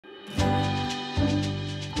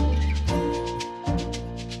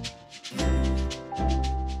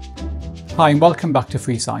Hi and welcome back to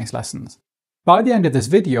Free Science Lessons. By the end of this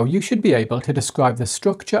video, you should be able to describe the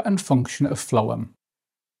structure and function of phloem.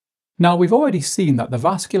 Now, we've already seen that the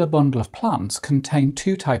vascular bundle of plants contain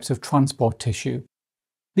two types of transport tissue.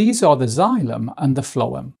 These are the xylem and the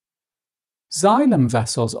phloem. Xylem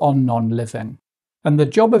vessels are non-living, and the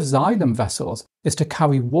job of xylem vessels is to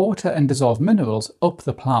carry water and dissolved minerals up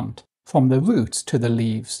the plant, from the roots to the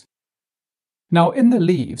leaves. Now, in the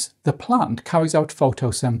leaves, the plant carries out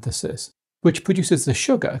photosynthesis, which produces the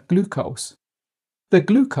sugar glucose. The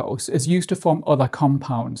glucose is used to form other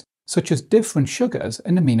compounds, such as different sugars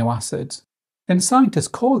and amino acids, and scientists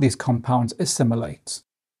call these compounds assimilates.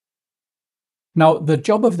 Now, the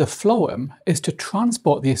job of the phloem is to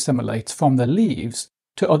transport the assimilates from the leaves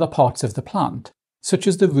to other parts of the plant, such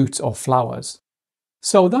as the roots or flowers.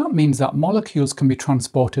 So that means that molecules can be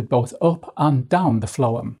transported both up and down the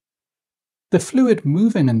phloem. The fluid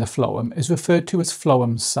moving in the phloem is referred to as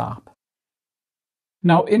phloem sap.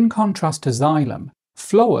 Now, in contrast to xylem,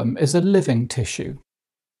 phloem is a living tissue.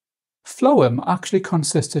 Phloem actually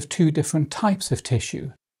consists of two different types of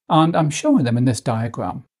tissue, and I'm showing them in this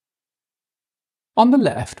diagram. On the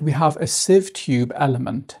left, we have a sieve tube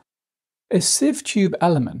element. A sieve tube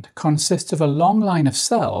element consists of a long line of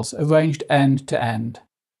cells arranged end to end.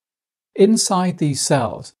 Inside these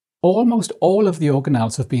cells, almost all of the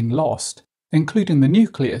organelles have been lost, including the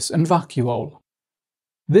nucleus and vacuole.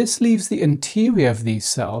 This leaves the interior of these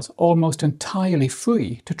cells almost entirely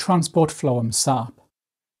free to transport phloem sap.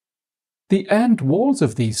 The end walls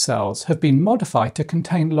of these cells have been modified to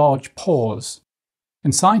contain large pores,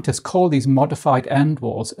 and scientists call these modified end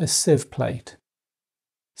walls a sieve plate.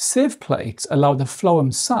 Sieve plates allow the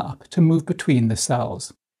phloem sap to move between the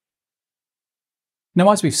cells. Now,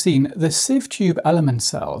 as we've seen, the sieve tube element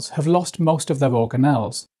cells have lost most of their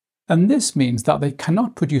organelles, and this means that they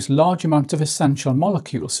cannot produce large amounts of essential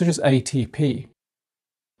molecules such as ATP.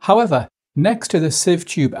 However, next to the sieve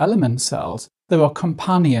tube element cells, there are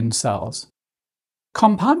companion cells.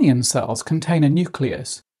 Companion cells contain a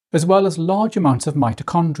nucleus, as well as large amounts of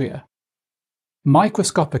mitochondria.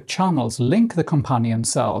 Microscopic channels link the companion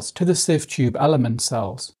cells to the sieve tube element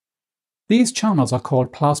cells. These channels are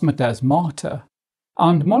called plasmodesmata,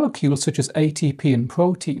 and molecules such as ATP and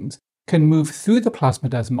proteins can move through the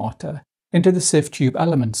plasmodesmata into the sieve tube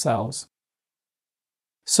element cells.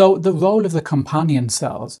 So the role of the companion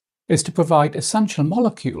cells is to provide essential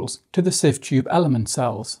molecules to the sieve tube element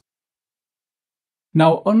cells.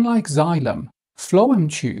 Now, unlike xylem,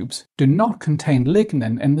 phloem tubes do not contain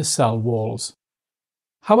lignin in the cell walls.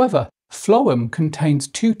 However, phloem contains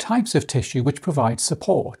two types of tissue which provide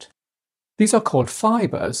support. These are called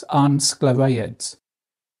fibers and sclereids.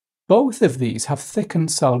 Both of these have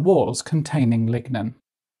thickened cell walls containing lignin.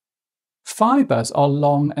 Fibers are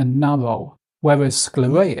long and narrow, whereas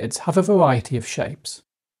sclereids have a variety of shapes.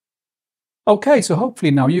 Okay, so hopefully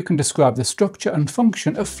now you can describe the structure and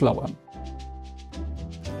function of phloem.